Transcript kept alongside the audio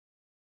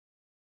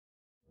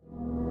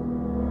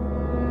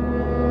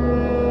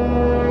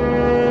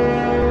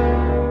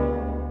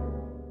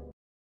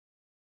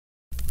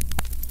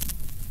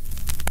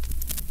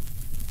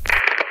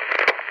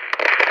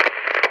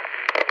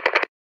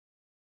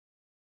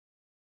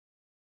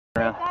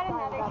around. Got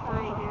another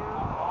sign now.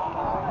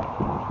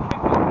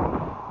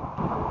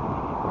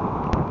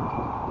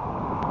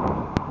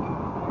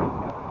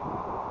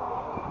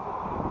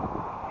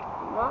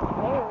 Not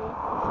very.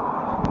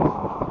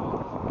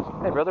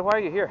 Hey, brother, why are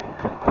you here?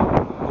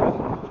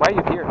 Why are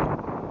you here?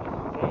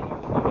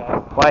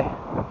 Why?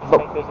 I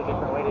think there's a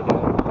different way to do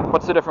it.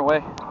 What's the different way?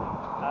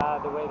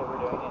 The way that we're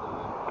doing it.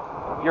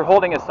 You're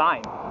holding a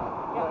sign.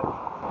 Yeah.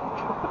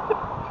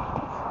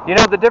 You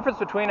know, the difference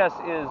between us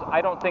is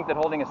I don't think that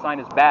holding a sign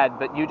is bad,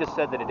 but you just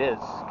said that it is.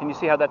 Can you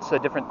see how that's a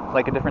different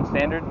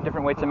standard,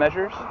 different weights and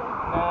measures?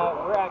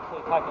 No, we're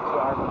actually talking to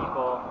our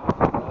people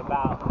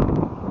about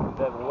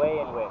the way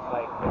in which,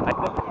 like,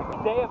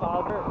 the day of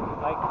all the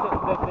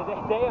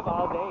day of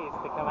all days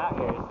to come out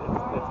here.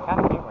 It's kind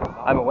of humorous.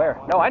 I'm aware.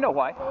 No, I know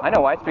why. I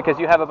know why. It's because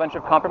you have a bunch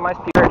of compromised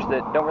people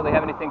that don't really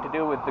have anything to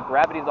do with the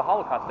gravity of the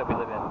Holocaust that we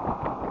live in.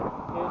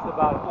 Here's the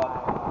bottom line.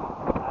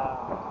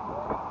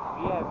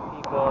 We have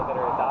people that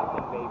are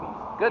adopting babies.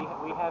 Good.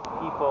 We have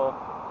people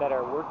that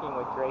are working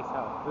with Grace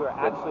Home who are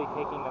actually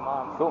taking the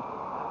moms. Cool.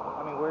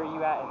 I mean, where are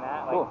you at in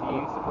that? Like, Cool. do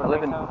you support I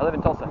live Grace Home?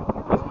 in Tulsa.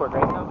 Do you support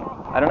Grace Home?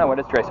 I don't know what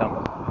is Grace Home.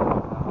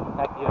 In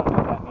fact, you don't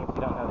know what that means.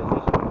 You don't know this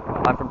issue.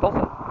 I'm from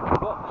Tulsa.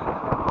 Well,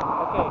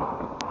 okay.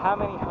 How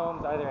many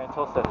homes are there in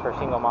Tulsa for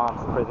single moms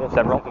for this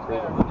Several. specific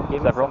reason?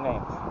 Give Several. me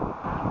some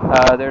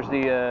names. There's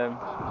the.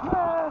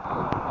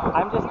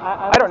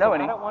 I don't know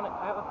any. I don't want to.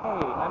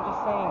 Okay, I'm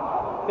just saying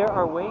there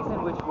are ways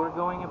in which we're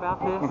going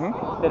about this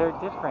that are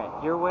different.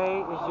 Your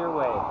way is your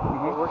way.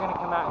 But we're going to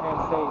come out here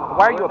and say.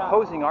 Why are you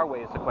opposing our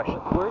way? Is the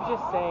question. We're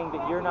just saying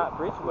that you're not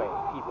Bridgeway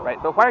people.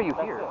 Right, but why are you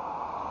That's here? It.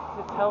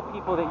 To tell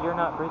people that you're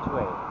not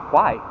Bridgeway.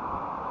 Why?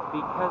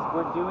 Because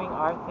we're doing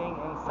our thing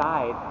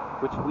inside,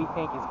 which we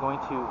think is going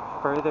to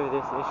further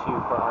this issue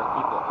for our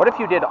people. What if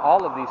you did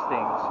all of these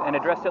things and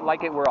addressed it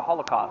like it were a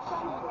Holocaust?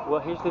 Well,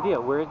 here's the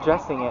deal. We're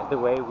addressing it the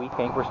way we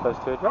think we're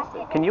supposed to address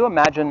it. Can you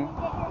imagine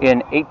in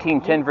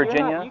 1810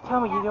 Virginia? You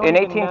tell me you don't in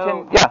even 1810,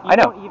 know, yeah, I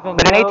know.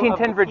 But in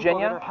 1810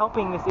 Virginia, that are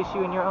helping this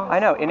issue in your own I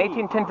know. state. In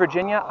 1810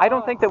 Virginia, I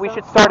don't think that we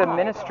should start a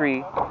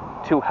ministry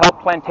to help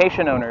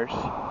plantation owners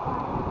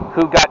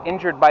who got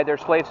injured by their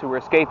slaves who were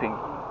escaping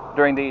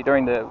during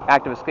the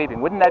act of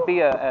escaping. Wouldn't that be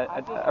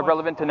a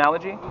relevant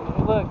analogy?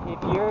 Look,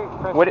 if you're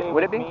frustrated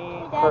would it be? with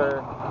me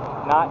for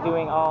not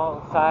doing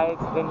all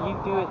sides, then you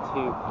do it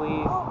too,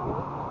 please.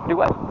 Do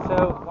what?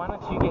 So why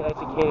don't you get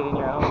educated in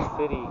your own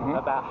city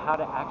about how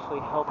to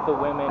actually help the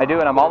women? I do,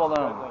 and I'm who all are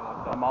alone. struggling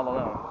with this? I'm all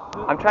alone.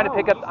 I'm trying to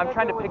pick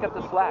up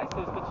the slack.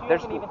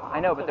 I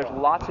know, but there's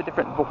lots of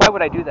different. But why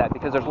would I do that?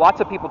 Because there's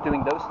lots of people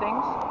doing those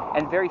things,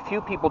 and very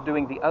few people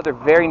doing the other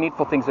very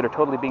needful things that are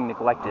totally being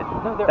neglected.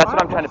 No, that's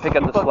what I'm trying to pick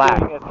up the slack.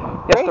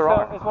 Yes, there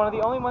are. It's one of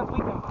the only ones we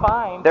can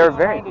find. There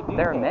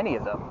are many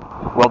of them.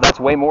 Well, that's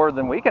way more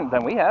than we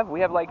have. We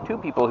have like 2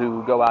 people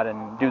who go out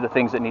and do the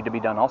things that need to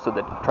be done also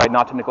that try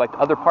not to neglect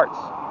other parts.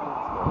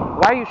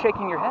 Why are you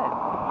shaking your head?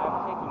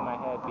 I'm shaking my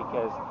head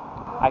because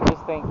I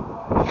just think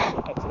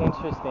it's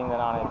interesting that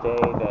on a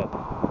day that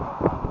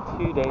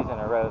 2 days in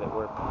a row that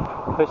we're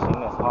pushing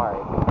this hard,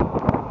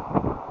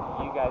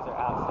 you guys are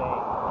out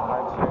saying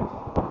our church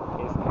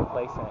is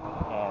complacent,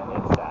 and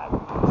it's sad.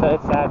 So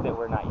it's sad that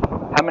we're not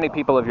unified. How many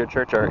people of your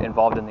church are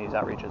involved in these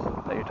outreaches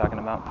that you're talking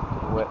about?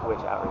 Which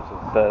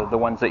outreaches? The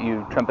ones that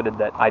you trumpeted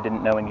that I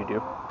didn't know and you do?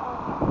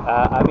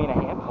 I mean a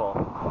handful.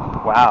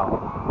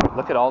 Wow.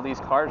 Look at all these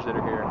cars that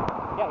are here.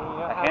 Yeah, you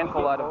know a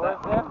handful out of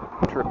them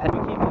to repent. We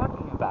keep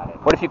talking about it.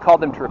 What if you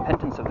called them to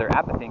repentance of their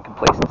apathy and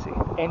complacency?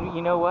 And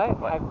you know what?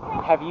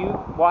 Have you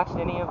watched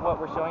any of what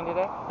we're showing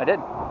today? I did.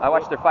 I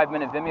watched their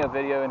 5-minute Vimeo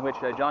video in which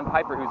John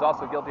Piper, who's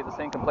also guilty of the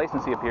same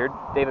complacency, appeared.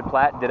 David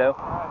Platt, ditto.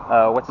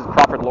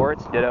 Crawford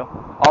Lawrence, ditto.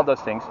 All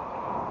those things.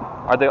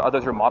 Are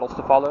those your models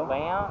to follow?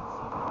 Leonce?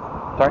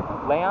 Sorry?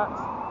 Leonce?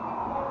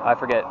 I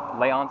forget.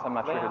 Leonce? I'm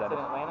not sure who that is.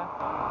 in Atlanta?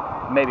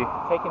 Maybe.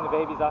 Taking the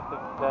babies off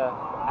the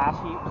ash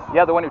heaps?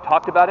 Yeah, the one who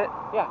talked about it?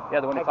 Yeah. Yeah,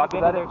 the one who talked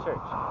about it? Have you been to their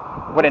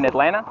church? What, in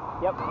Atlanta?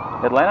 Yep.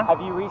 Atlanta?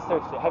 Have you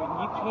researched it?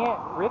 You can't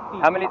rip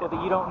these people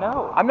that you don't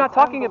know. I'm not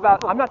talking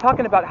about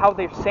how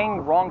they're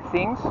saying wrong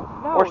things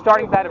or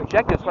starting bad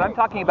objectives. What I'm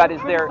talking about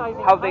is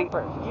how they. You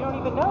don't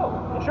even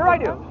know. Sure, I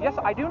do. Yes,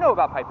 I do know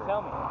about Piper.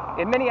 Tell me.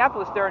 In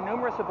Minneapolis, there are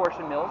numerous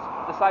abortion mills.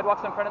 The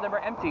sidewalks in front of them are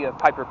empty of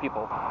Piper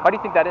people. Why do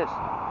you think that is?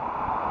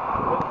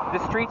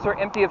 The streets are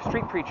empty of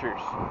street preachers.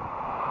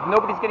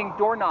 Nobody's getting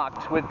door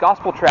knocked with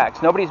gospel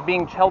tracts. Nobody's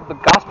being held the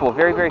gospel.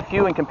 Very, very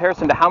few in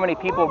comparison to how many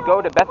people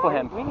go to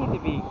Bethlehem. We need to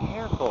be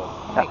careful.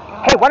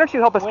 Hey, why don't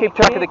you help us keep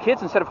track of the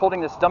kids instead of holding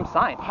this dumb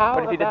sign?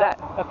 What if you did that?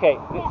 Okay,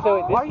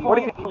 so at this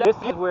point, this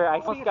is where I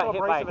almost got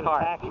hit by a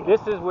car.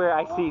 This is where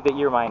I see that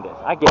your mind is.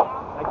 I get it.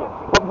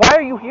 But why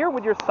are you here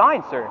with your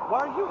sign, sir?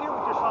 Why are you here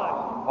with your sign?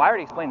 Well, I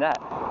already explained that.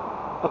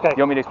 Okay.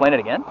 You want me to explain it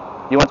again?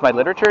 You want my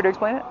literature to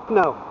explain it?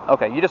 No.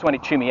 Okay, you just want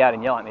to chew me out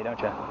and yell at me, don't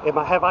you?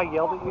 Have I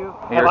yelled at you?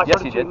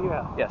 Yes, you did.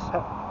 Yes.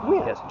 When?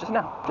 Yes, just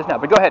now.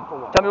 But go ahead.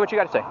 Tell me what you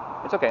got to say.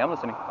 It's okay, I'm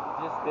listening.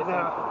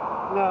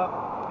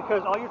 No,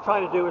 because all you're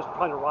trying to do is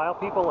trying to rile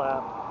people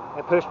up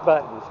and push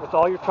buttons. That's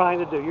all you're trying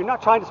to do. You're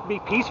not trying to be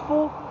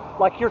peaceful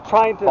like you're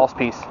trying to... False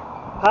peace.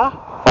 Huh?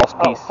 False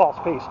peace. Oh, false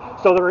peace.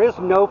 So there is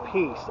no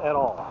peace at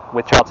all.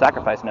 With child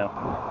sacrifice, no.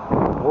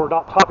 We're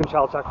not talking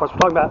child sacrifice.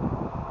 We're talking about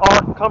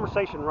our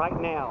conversation right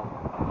now.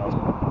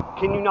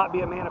 Can you not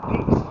be a man of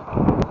peace?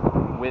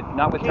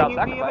 Not with Can child you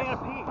be a sacrifice. man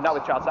of peace? Not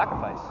with child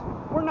sacrifice.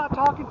 We're not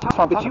talking That's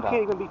what I'm but you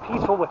talking can't even be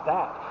peaceful with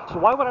that. So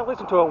why would I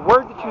listen to a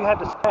word that you have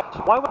to say?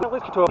 So why would I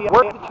listen to a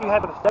word that you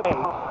have to say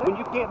when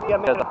you can't be a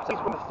man of peace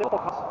with a simple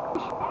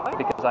conversation?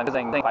 Because I'm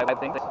saying Bible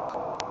things.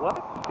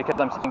 What? Because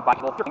I'm saying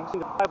Bible things.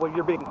 Well,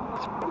 you're being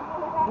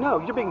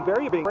no, you're being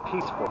very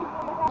peaceful.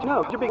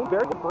 No, you're being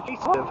very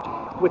persuasive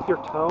with your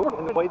tone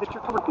and the way that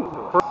you're talking to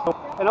her.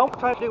 And all I'm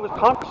trying to do is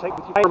conversate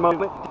with you for a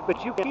moment,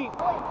 but you keep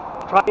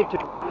trying to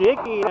dig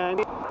in and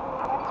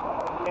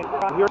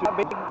you're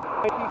being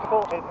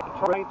peaceful and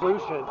trying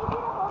solution.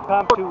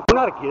 We're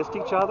not against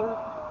each other.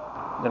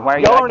 Then why are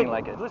you Y'all acting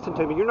aren't, like it? listen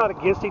to me, you're not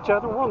against each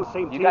other. We're on the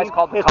same team. You guys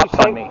called the As we cops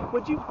on say, me.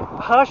 Would you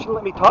hush and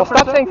let me talk Well, for a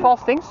stop saying second?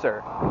 false things,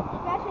 sir.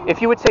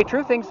 If you would say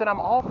true things, then I'm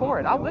all for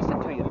it. I'll listen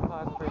to Can you. we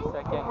pause for a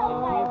second? Can you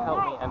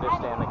help me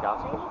understand the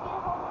gospel?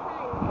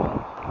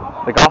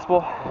 The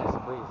gospel? Yes,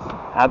 please.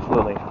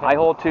 Absolutely. I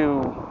hold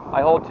to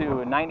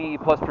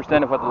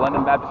 90+% of what the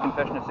London Baptist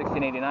Confession of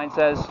 1689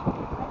 says.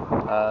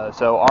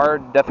 So our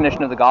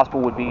definition of the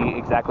gospel would be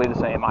exactly the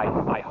same. I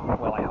hope.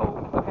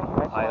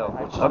 Okay.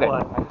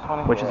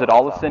 Okay. Which is that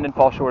all have sinned and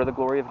fall short of the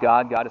glory of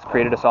God. God has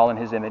created us all in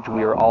His image.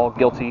 We are all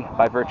guilty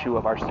by virtue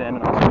of our sin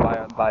and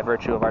also by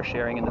virtue of our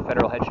sharing in the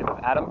federal headship of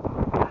Adam.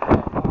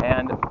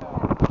 And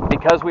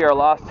because we are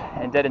lost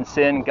and dead in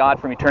sin, God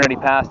from eternity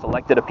past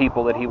elected a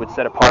people that He would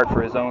set apart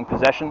for His own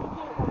possession.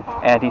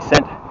 And He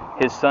sent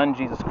His Son,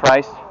 Jesus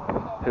Christ,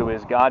 who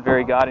is God,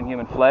 very God in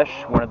human flesh,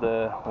 one of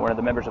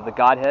the members of the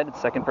Godhead, the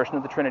second person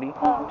of the Trinity,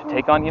 to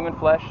take on human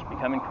flesh,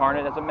 become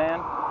incarnate as a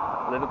man,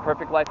 live a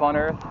perfect life on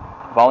earth,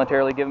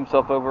 voluntarily give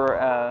Himself over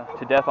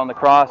to death on the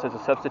cross as a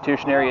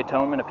substitutionary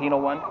atonement, a penal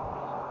one,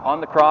 on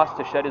the cross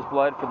to shed His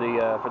blood for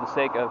the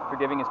sake of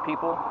forgiving His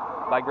people,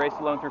 by grace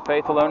alone, through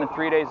faith alone, and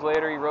 3 days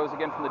later He rose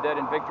again from the dead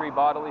in victory,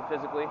 bodily,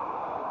 physically,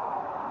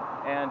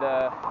 and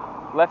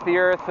left the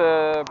earth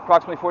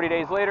approximately 40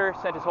 days later,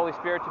 sent His Holy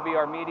Spirit to be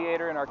our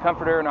mediator and our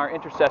comforter and our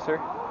intercessor,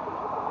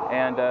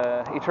 and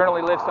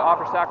eternally lives to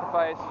offer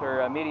sacrifice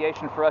or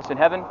mediation for us in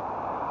heaven,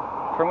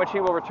 from which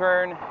He will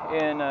return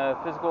in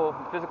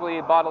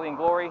physically, bodily, and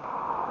glory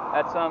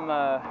at some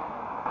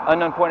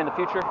unknown point in the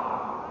future.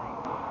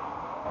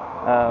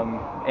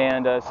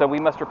 So we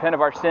must repent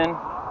of our sin,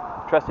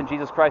 trust in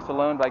Jesus Christ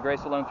alone, by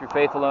grace alone, through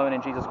faith alone,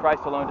 in Jesus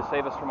Christ alone to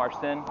save us from our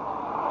sin,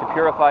 to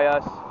purify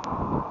us,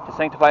 to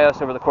sanctify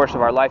us over the course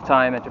of our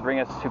lifetime, and to bring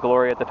us to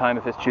glory at the time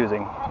of His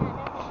choosing.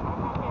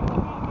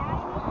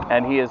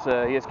 And He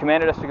has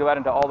commanded us to go out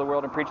into all the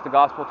world and preach the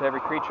gospel to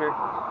every creature,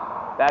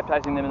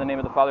 baptizing them in the name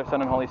of the Father,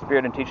 Son, and Holy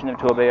Spirit, and teaching them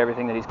to obey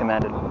everything that He's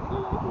commanded.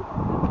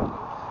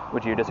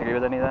 Would you disagree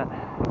with any of that?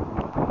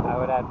 I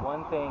would add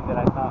one thing that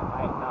I thought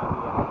might not be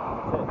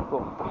enough. That's it.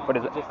 Cool. What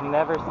is it? You just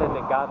never said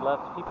that God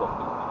loves people.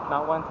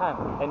 Not one time.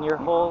 And your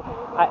whole,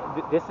 I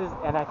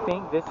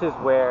think this is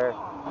where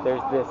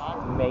there's this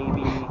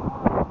maybe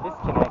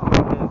disconnect,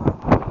 because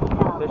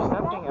there's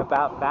something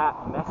about that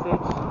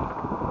message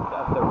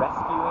of the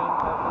rescuing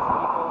of His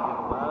people in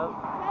love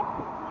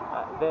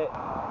that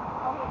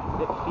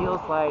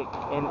feels like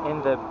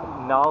in the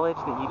knowledge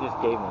that you just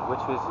gave me,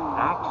 which was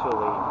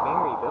actually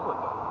very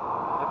biblical,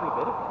 every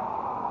bit of it.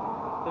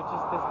 There's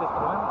just this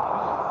one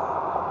piece.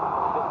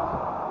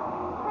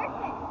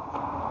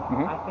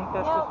 Mm-hmm. I think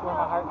that's just where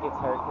my heart gets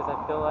hurt, because I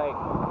feel like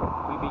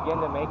we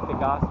begin to make the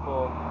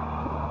gospel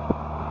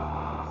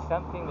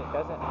something that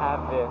doesn't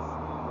have this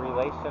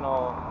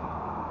relational,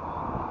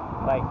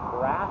 like,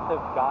 wrath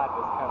of God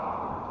was coming.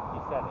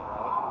 You said it,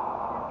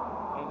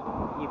 right? And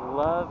He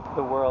loved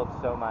the world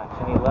so much,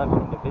 and He loved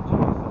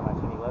individuals so much,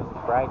 and He loves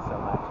His bride so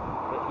much,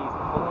 that He's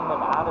pulling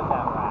them out of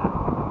that wrath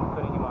and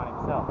putting Him on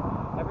Himself.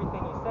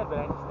 Everything you said, but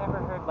I just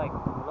never heard, like,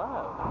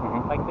 love.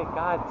 Mm-hmm. Like that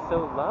God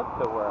so loved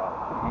the world.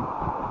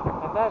 Mm-hmm.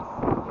 And that's...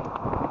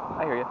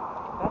 I hear you.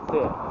 That's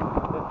it.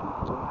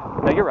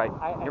 No, you're right.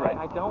 You're right.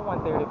 I don't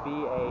want there to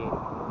be a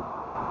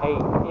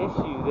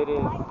issue that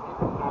is...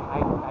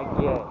 I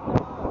get...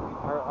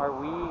 Are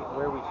we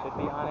where we should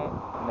be on it?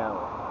 No.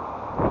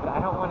 But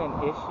I don't want an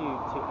issue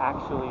to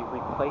actually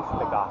replace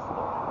the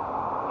gospel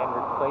and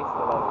replace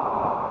the love of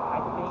God. I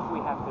think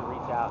we have to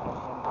reach out,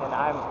 and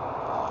I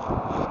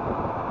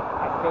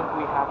think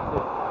we have to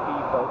be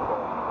vocal.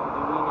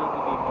 Do we need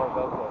to be more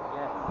vocal?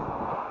 Yes.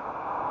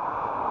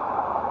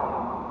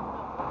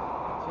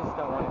 I just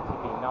don't want it to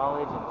be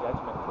knowledge and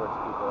judgment towards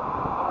people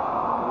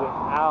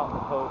without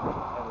hope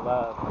and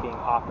love being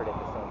offered at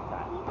the same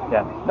time.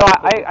 Yeah. No,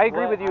 I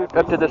agree with you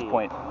up to this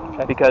point,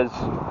 because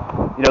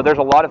there's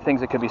a lot of things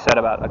that could be said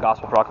about a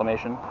gospel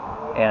proclamation,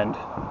 and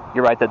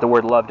you're right that the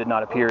word love did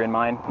not appear in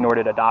mine, nor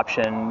did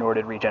adoption, nor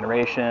did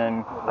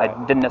regeneration. Right.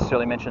 I didn't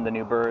necessarily mention the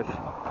new birth.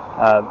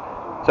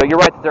 So you're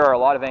right that there are a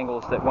lot of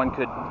angles that one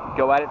could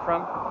go at it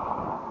from,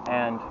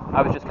 and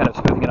I was just kind of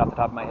spoofing it off the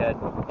top of my head.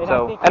 And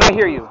I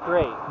hear you.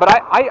 Great. But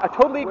I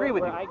totally agree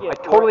with you. I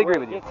totally agree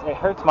with you. It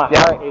hurts my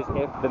heart is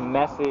if the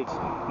message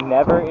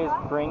never is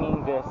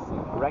bringing this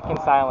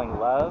reconciling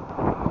love,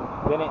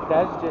 then it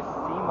does just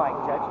seem like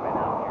judgment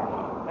out here.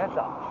 That's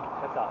all.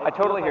 I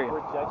totally hear you.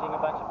 We're judging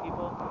a bunch of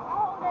people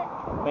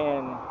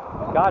when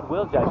God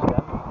will judge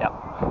them. Yeah.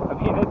 I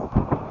mean,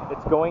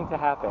 it's going to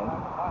happen.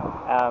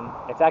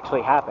 It's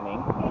actually happening.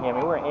 I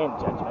mean, we're in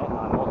judgment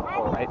on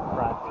multiple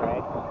fronts,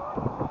 right?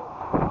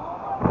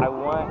 I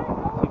want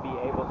to be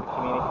able to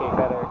communicate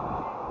better.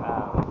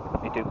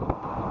 Me too.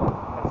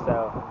 And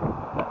so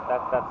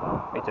that's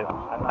all. Me too.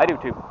 I do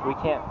too. We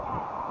can't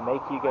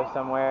make you go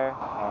somewhere,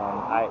 and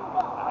I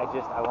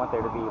want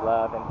there to be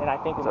love, and I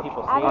think when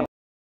people see it.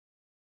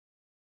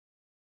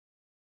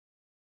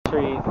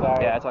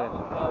 Yeah, it's all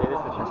good.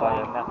 It's all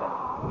good. Nothing.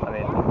 I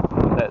mean,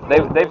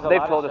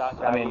 they've told us.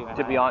 I mean,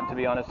 to be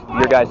honest,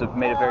 your guys have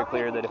made it very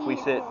clear that if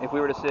we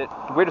were to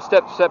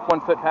step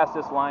 1 foot past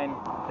this line,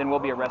 then we'll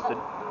be arrested.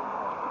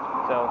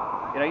 So,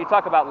 you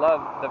talk about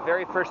love. The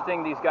very first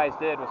thing these guys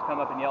did was come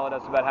up and yell at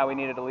us about how we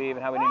needed to leave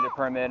and how we needed a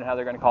permit and how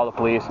they're going to call the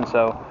police. And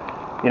so,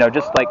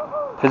 just like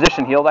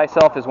physician, heal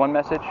thyself is one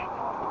message,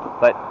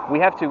 but we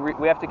have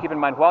to keep in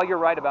mind, while you're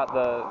right about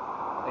the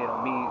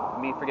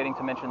me forgetting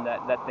to mention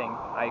that thing.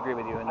 I agree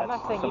with you, and I'm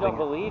that's not saying something. You don't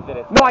believe that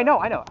it's. No, I know.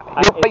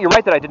 But you're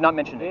right that I did not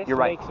mention it. You're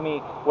right. This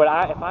makes me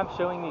if I'm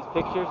showing these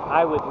pictures,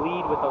 I would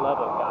lead with the love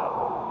of God,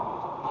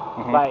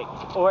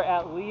 or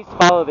at least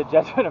follow the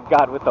judgment of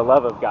God with the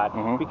love of God,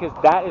 because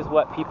that is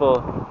what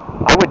people.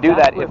 I would do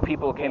that if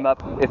people came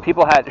up, if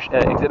people had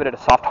exhibited a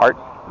soft heart,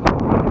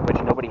 which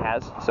nobody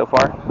has so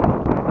far.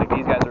 Like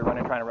these guys are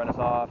trying to run us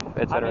off,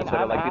 etc.,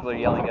 etc. Like people are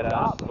yelling at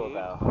us.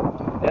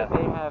 Yeah.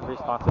 They have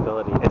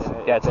responsibilities. It's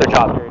their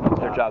job. It's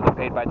their job. They're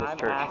paid by this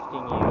church. I'm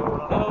asking you.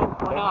 No,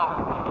 we're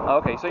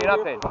not. Okay, so you're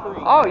not paid.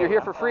 Oh, you're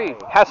here for free.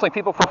 Hassling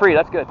people for free.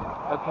 That's good.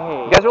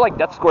 Okay. You guys are like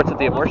death escorts at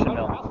the abortion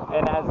mill.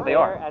 And as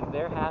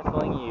they're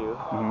hassling you,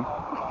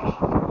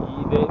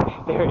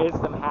 there is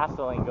some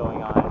hassling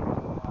going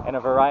on in a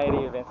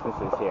variety of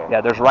instances here.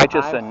 Yeah, there's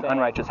righteous and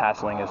unrighteous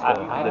hassling is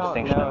the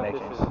distinction I'm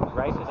making. This is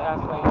righteous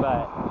hassling,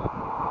 but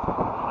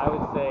I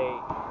would say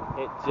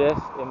it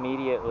just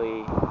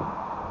immediately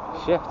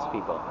shifts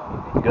people.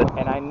 Good.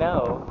 And I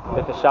know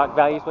that the shock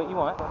value is what you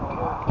want.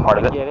 Part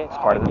of it. I get it. It's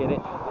part of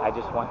it. I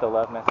just want the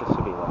love message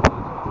to be one.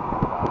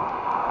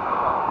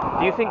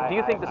 Do you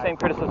think the same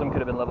criticism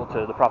could have been leveled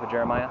to the prophet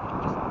Jeremiah?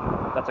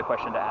 That's a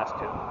question to ask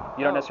too.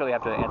 You don't necessarily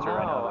have to answer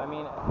right now. No, I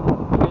mean,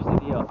 here's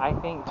the deal. I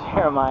think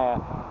Jeremiah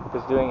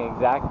was doing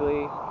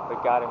exactly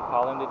what God had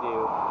called him to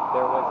do.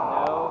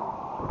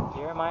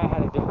 Jeremiah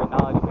had a different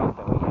knowledge base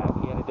than we have.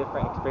 He had a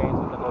different experience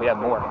with the Holy Spirit. We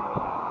have more.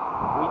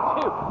 We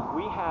do.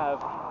 We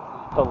have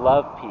the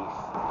love piece.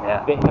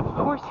 Yeah. Of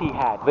course he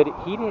had, but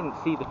he didn't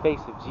see the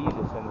face of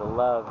Jesus and the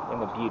love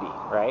and the beauty,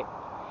 right?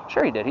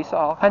 Sure he did. He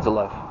saw all kinds of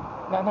love.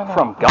 No.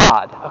 From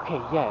God. Okay,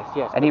 yes.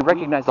 And he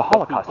recognized the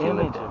Holocaust he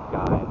lived in. The image of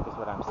God is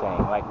what I'm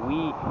saying. Like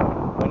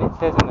when it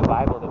says in the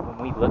Bible that when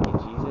we look at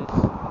Jesus,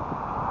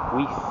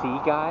 we see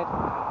God,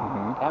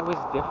 that was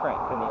different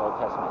than the Old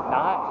Testament.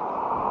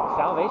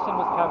 Salvation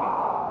was coming.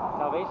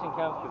 Salvation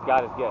comes because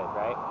God is good,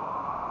 right?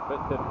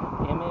 But the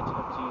image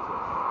of Jesus,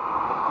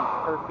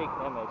 the perfect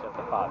image of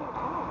the Father.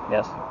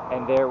 Yes.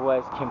 And there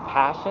was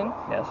compassion.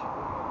 Yes.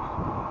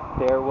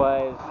 There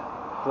was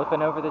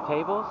flipping over the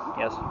tables.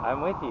 Yes. I'm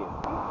with you.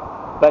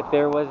 But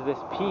there was this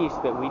piece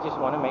that we just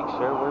want to make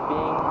sure we're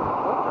being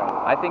forthright.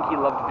 I think he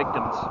loved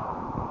victims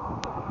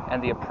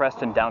and the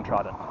oppressed and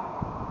downtrodden,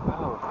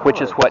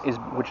 which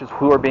is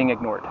who are being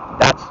ignored.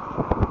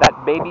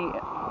 That baby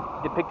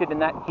depicted in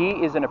that, he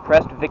is an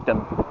oppressed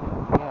victim.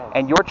 Yes.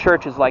 And your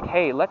church is like,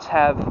 hey, let's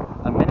have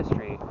a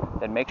ministry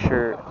that makes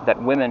sure that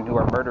women who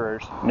are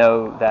murderers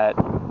know that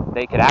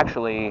they could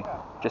actually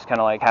just kind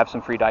of like have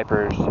some free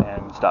diapers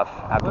and stuff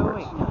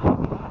afterwards.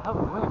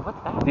 What's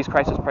that? These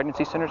crisis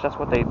pregnancy centers, that's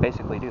what they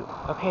basically do.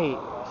 Okay,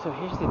 so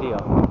here's the deal.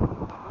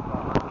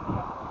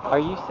 Are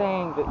you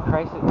saying that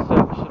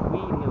should we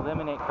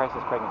eliminate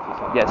crisis pregnancy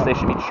centers? Yes, they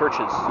should be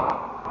churches,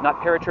 not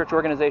parachurch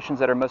organizations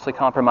that are mostly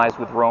compromised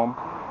with Rome,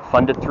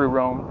 funded through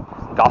Rome,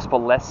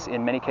 gospel-less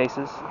in many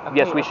cases. Okay,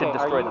 yes, we should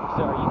destroy them.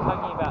 So are you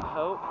talking about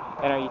Hope,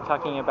 and are you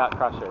talking about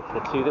Crossroads, the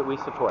two that we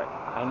support?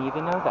 I need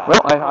to know that. Well,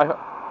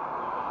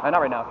 not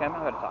right now, okay? I'm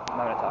not going to talk.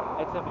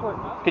 It's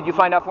important. Could you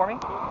find out for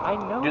me? I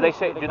know. Do they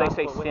say sin?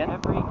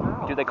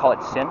 Do they call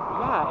it sin?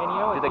 Yeah, and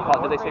you know what?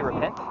 Do they say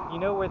repent? You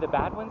know where the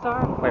bad ones are?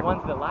 Where? The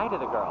ones that lie to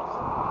the girls.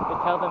 That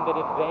tell them that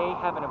if they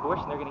have an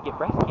abortion, they're going to get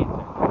breast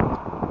cancer.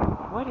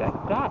 What is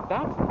that?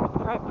 That's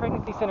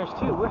pregnancy centers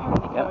too. We're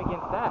having to go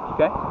against that.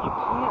 Okay. You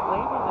can't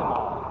label them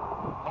all.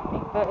 I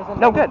think that is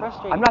no good.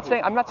 frustrating.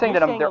 I'm not saying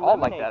that they're all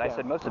like that. I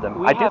said most of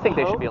them. I do think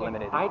they should be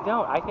eliminated. I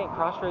don't. I think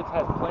Crossroads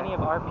has plenty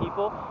of our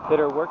people that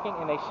are working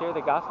and they share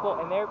the gospel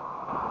and they're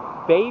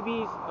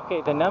babies.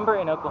 Okay, the number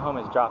in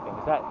Oklahoma is dropping.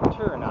 Is that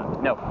true or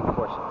not? No.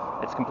 Abortions.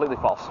 It's completely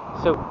false.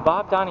 So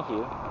Bob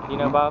Donahue, do you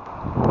know Bob?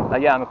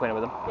 Yeah, I'm acquainted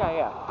with him.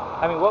 Yeah.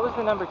 I mean, what was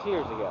the number 2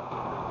 years ago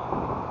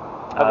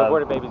of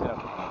aborted babies in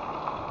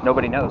Oklahoma?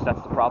 Nobody knows.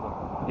 That's the problem.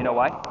 You know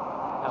why?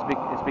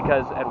 It's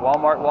because at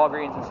Walmart,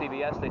 Walgreens, and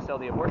CVS, they sell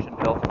the abortion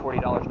pill for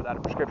 $40 without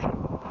a prescription.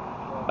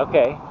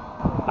 Okay,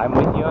 I'm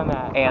with you on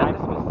that. And? I'm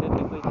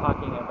specifically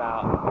talking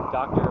about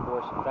doctor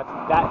abortions. That's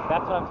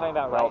what I'm talking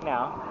about right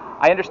now.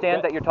 I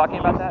understand that you're talking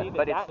about that,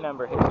 but that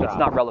number has it's dropped.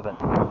 not relevant.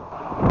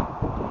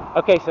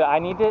 Okay, so I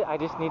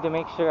just need to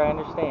make sure I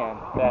understand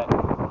that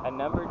a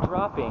number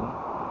dropping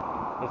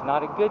is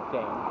not a good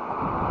thing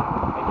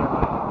in your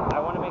mind. I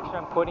want to make sure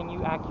I'm quoting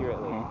you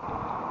accurately.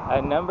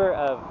 A number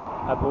of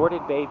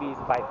aborted babies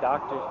by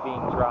doctors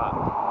being dropped,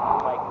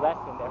 like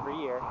lessened every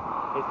year,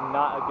 is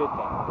not a good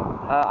thing.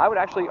 I would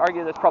actually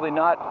argue that's probably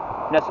not.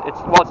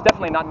 It's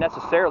definitely not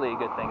necessarily a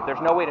good thing. There's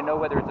no way to know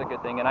whether it's a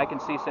good thing, and I can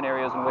see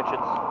scenarios in which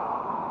it's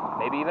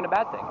maybe even a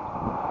bad thing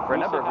for a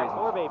number of reasons.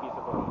 More babies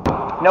aborted.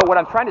 No, what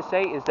I'm trying to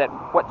say is that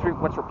what's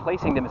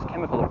replacing them is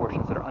chemical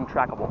abortions that are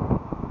untrackable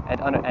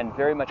and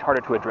very much harder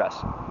to address.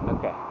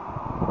 Okay.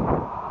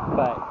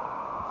 But,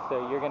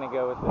 so you're going to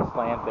go with the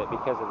slant that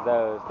because of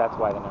those, that's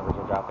why the numbers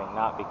are dropping,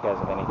 not because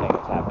of anything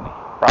that's happening.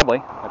 Probably.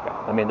 Okay.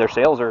 I mean, their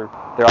sales they're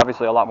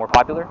obviously a lot more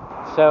popular.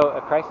 So,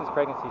 a crisis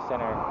pregnancy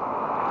center,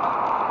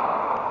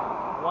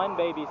 one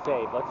baby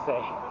saved, let's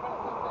say,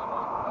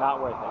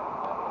 not worth it.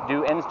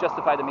 Do ends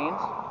justify the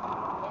means?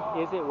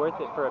 Is it worth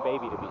it for a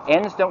baby to be saved?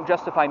 Ends don't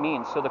justify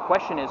means. So the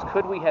question is,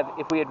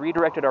 if we had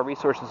redirected our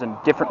resources in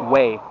a different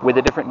way with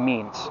a different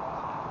means,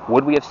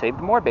 would we have saved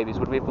more babies?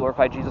 Would we have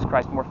glorified Jesus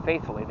Christ more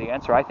faithfully? The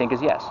answer, I think,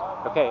 is yes.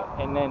 Okay,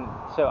 and then,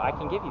 so I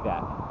can give you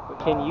that. But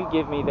can you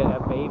give me that a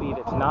baby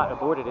that's not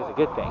aborted is a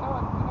good thing?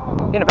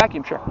 In a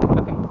vacuum, sure.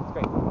 Okay, that's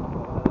great.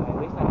 At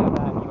least I have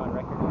that, you on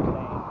record for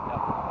saying that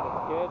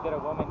it's good that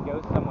a woman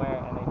goes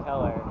somewhere and they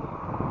tell her,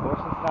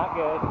 abortion's not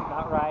good, it's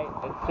not right,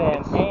 it's sin,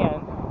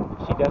 and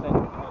she doesn't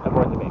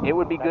abort the baby. It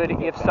would be good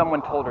if thing.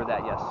 someone told her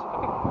that, yes.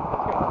 Okay,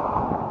 that's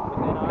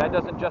great. That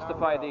doesn't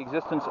justify the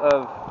existence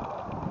of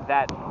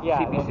that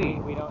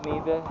CPC. We don't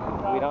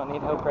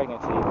need hope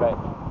pregnancy, but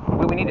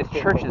what we need is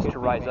churches to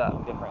rise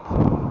up. Difference.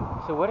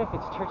 So what if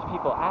it's church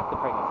people at the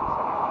pregnancy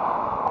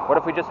center? What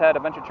if we just had a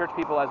bunch of church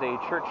people as a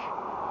church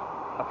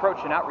approach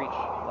and outreach,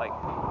 like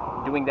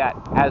doing that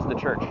as the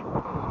church?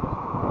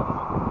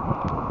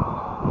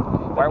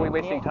 Why are we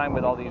wasting time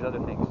with all these other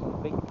things?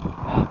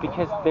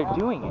 Because they're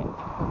doing it.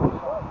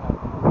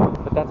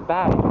 But that's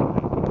bad.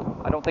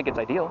 I don't think it's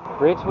ideal.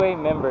 Bridgeway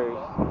members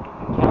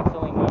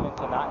counseling women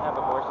to not have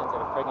abortions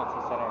at a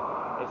pregnancy center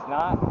is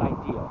not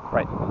ideal.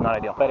 Right, not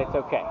ideal. But it's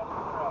okay.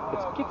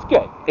 It's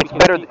good. It's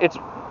better.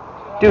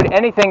 Dude,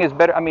 anything is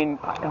better. I mean,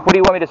 what do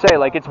you want me to say?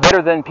 Like, it's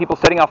better than people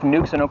setting off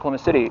nukes in Oklahoma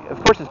City.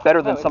 Of course, it's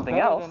better than something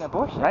else. Than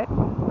abortion. Right?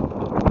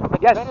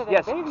 Yes,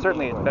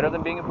 certainly, it's better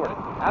than being aborted.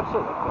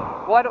 Absolutely.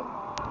 Well, I don't.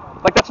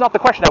 Like, that's not the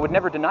question. I would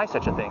never deny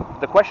such a thing.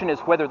 The question is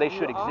whether they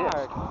should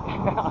exist.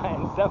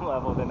 On some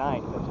level,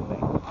 denying such a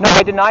thing. No,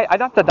 I'm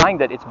not denying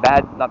that it's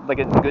bad, not like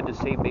it's good to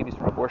save babies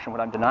from abortion.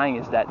 What I'm denying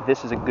is that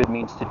this is a good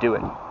means to do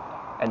it.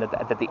 And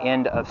that the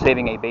end of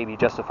saving a baby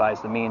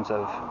justifies the means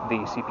of the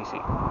CPC.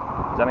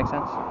 Does that make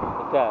sense?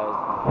 It does.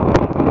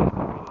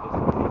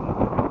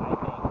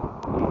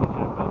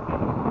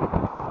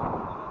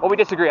 Well, we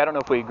disagree. I don't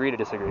know if we agree to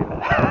disagree.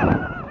 But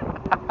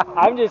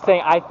I'm just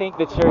saying, I think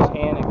the church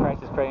and a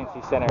crisis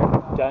pregnancy center,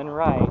 done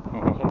right,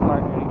 can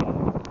partner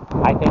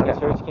together. I think a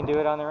church can do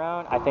it on their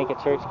own. I think a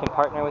church can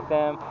partner with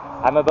them.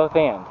 I'm a both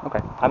and.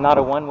 Okay. I'm not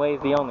a one way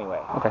is the only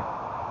way. Okay.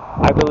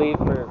 I believe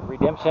for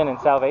redemption and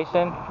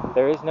salvation,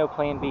 there is no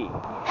plan B.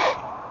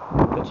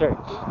 The church.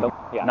 Not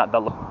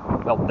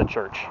the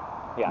church.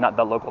 Yeah. Not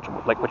the local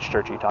church. Like, which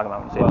church are you talking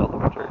about when you say the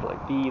local church?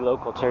 Like the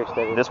local church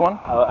that is. This one?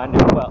 Any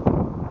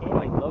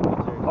local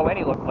church. Oh,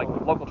 any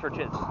local church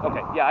is.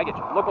 Okay, yeah, I get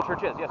you. Local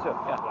church is, yes, sir.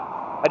 Yeah.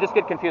 I just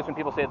get confused when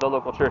people say the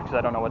local church because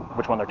I don't know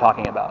which one they're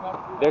talking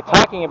about. They're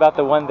talking about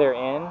the one they're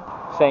in,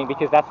 saying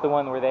because that's the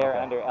one where they're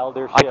under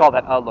eldership. I call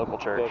that a local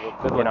church.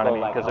 Biblical, you know what I mean?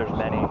 like, Because there's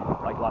many,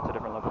 like lots of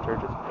different local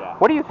churches. Yeah.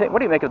 What do you think? What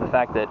do you make of the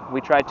fact that we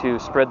tried to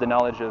spread the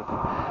knowledge of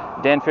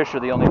Dan Fisher,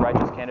 the only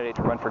righteous candidate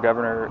to run for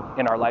governor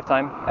in our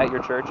lifetime, at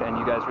your church, and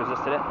you guys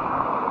resisted it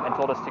and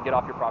told us to get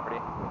off your property?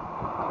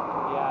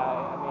 Yeah,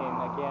 I mean,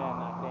 again,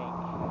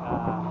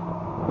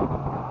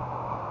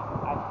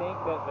 I think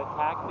that the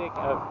tactic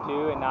of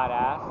do and not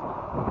ask,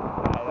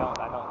 I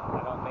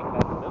don't think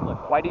that's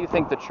biblical. Why do you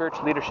think the church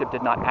leadership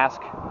did not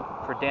ask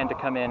for Dan to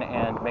come in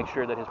and make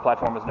sure that his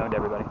platform was known to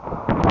everybody?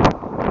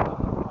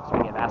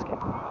 Speaking of asking.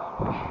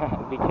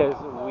 Because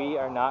we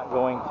are not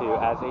going to,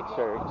 as a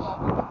church,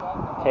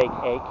 take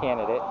a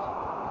candidate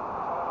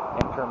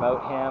and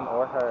promote him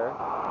or her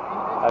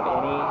of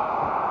any.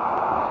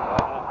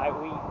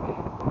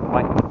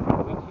 Why?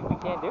 We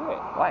can't do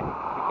it. Why?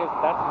 Because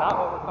that's not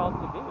what we're called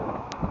to do.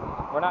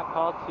 We're not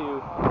called to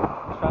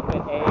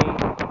trumpet a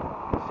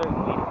certain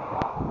leader.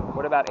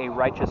 What about a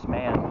righteous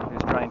man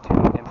who's trying to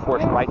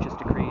enforce righteous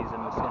decrees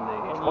in the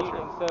culture?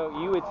 And so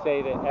you would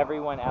say that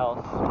everyone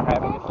else, I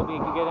mean, this will be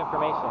good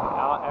information,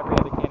 every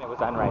other candidate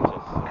was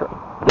unrighteous. Correct.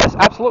 Yes,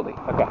 absolutely.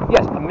 Okay.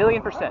 Yes,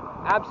 1,000,000%.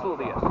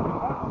 Absolutely, yes.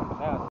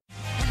 No.